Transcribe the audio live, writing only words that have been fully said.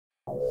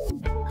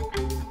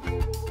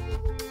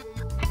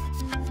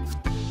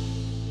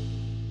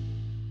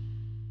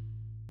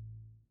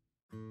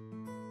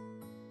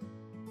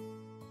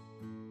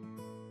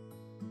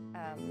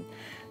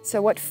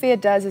So what fear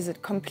does is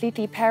it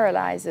completely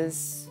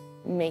paralyzes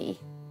me,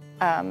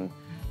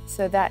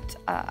 so that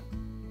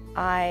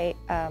I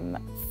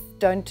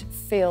don't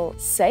feel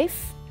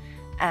safe,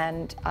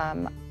 and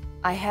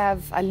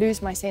I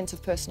lose my sense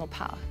of personal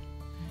power.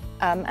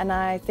 And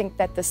I think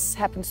that this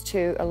happens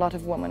to a lot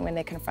of women when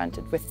they're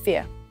confronted with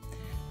fear.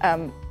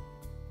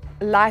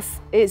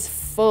 Life is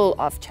full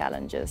of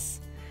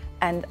challenges,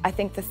 and I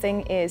think the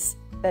thing is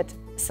that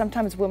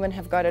sometimes women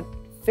have got it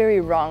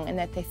very wrong in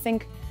that they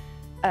think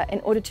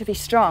in order to be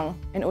strong,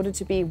 in order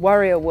to be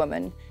warrior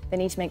women, they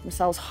need to make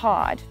themselves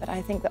hard. But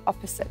I think the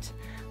opposite.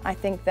 I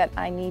think that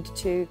I need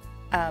to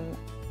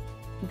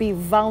be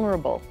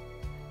vulnerable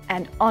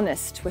and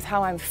honest with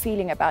how I'm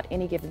feeling about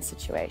any given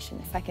situation.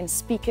 If I can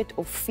speak it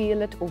or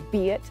feel it or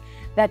be it,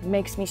 that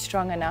makes me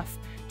strong enough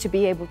to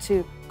be able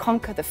to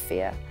conquer the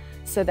fear,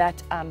 so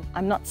that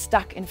I'm not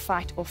stuck in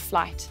fight or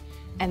flight,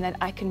 and that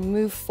I can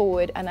move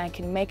forward and I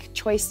can make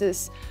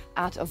choices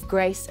out of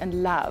grace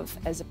and love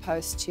as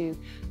opposed to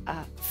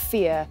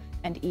fear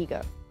and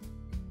ego.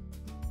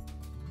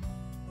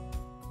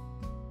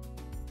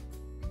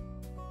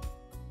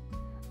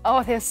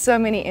 Oh, there's so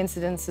many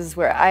incidences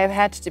where I have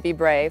had to be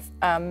brave.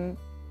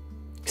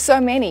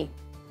 So many,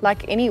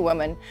 like any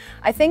woman.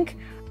 I think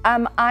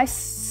I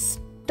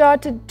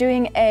started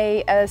doing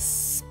a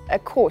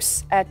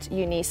course at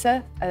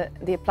UNISA,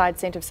 the Applied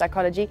Center of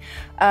Psychology,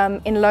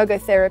 in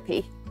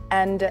logotherapy.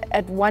 And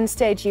at one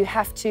stage you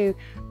have to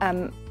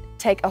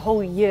take a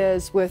whole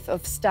year's worth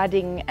of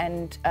studying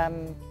and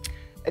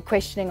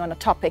questioning on a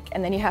topic,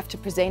 and then you have to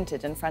present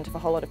it in front of a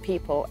whole lot of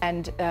people.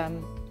 And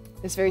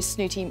this very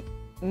snooty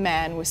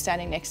man was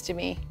standing next to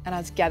me, and I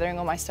was gathering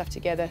all my stuff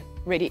together,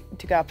 ready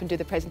to go up and do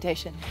the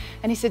presentation.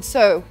 And he said,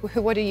 "So,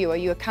 what are you? Are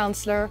you a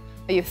counselor?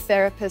 Are you a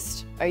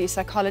therapist? Are you a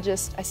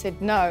psychologist?" I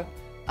said, "No,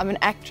 I'm an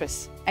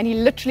actress." And he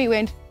literally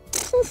went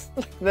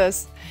like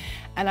this.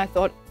 And I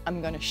thought,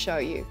 I'm going to show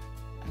you.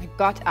 And I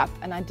got up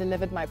and I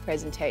delivered my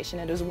presentation.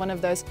 It was one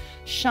of those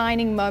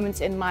shining moments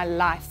in my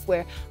life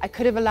where I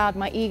could have allowed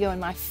my ego and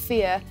my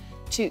fear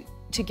to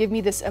give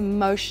me this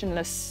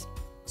emotionless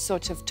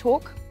sort of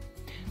talk.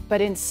 But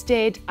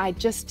instead, I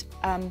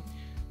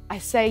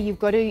say you've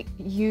got to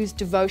use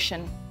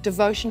devotion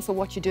for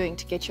what you're doing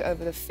to get you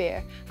over the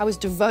fear. I was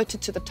devoted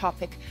to the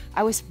topic.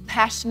 I was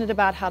passionate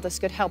about how this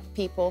could help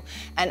people,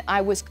 and I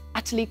was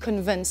utterly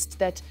convinced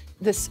that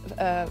this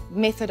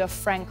method of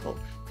Frankel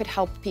could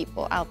help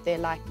people out there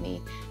like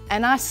me.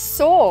 And I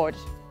soared.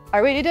 I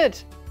really did.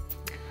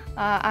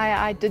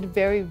 I did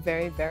very,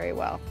 very, very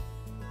well.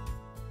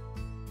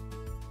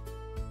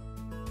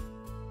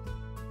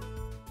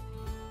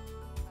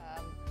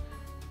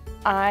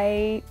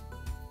 I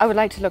would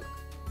like to look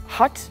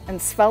hot and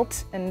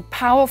svelte and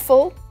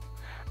powerful,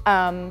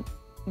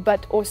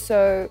 but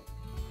also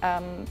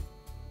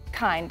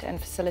kind and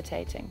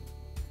facilitating.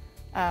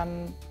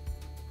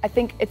 I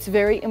think it's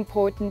very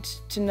important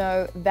to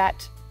know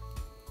that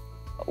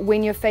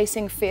when you're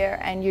facing fear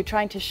and you're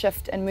trying to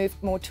shift and move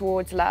more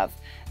towards love,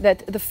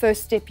 that the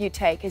first step you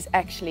take is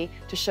actually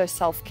to show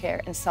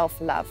self-care and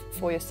self-love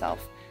for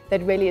yourself.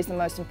 That really is the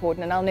most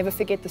important. And I'll never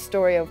forget the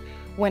story of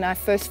when I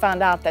first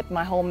found out that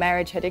my whole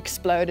marriage had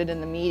exploded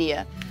in the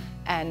media,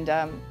 and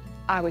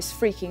I was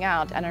freaking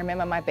out. And I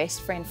remember my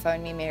best friend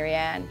phoned me,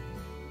 Marianne,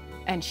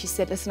 and she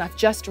said, "Listen, I've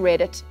just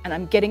read it and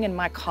I'm getting in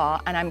my car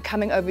and I'm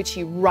coming over to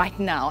you right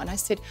now." And I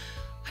said,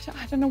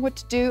 I don't know what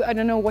to do. I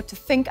don't know what to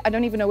think. I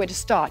don't even know where to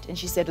start. And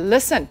she said,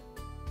 "Listen,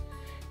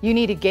 you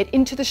need to get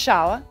into the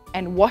shower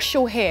and wash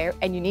your hair,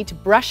 and you need to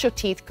brush your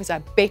teeth because I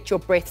bet your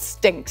breath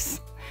stinks."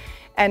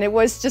 And it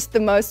was just the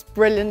most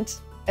brilliant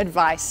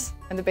advice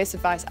and the best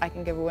advice I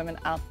can give a woman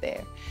out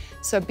there.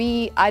 So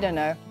be, I don't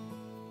know,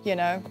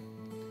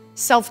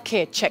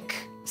 self-care check,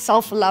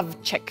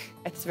 self-love check.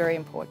 It's very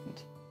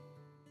important.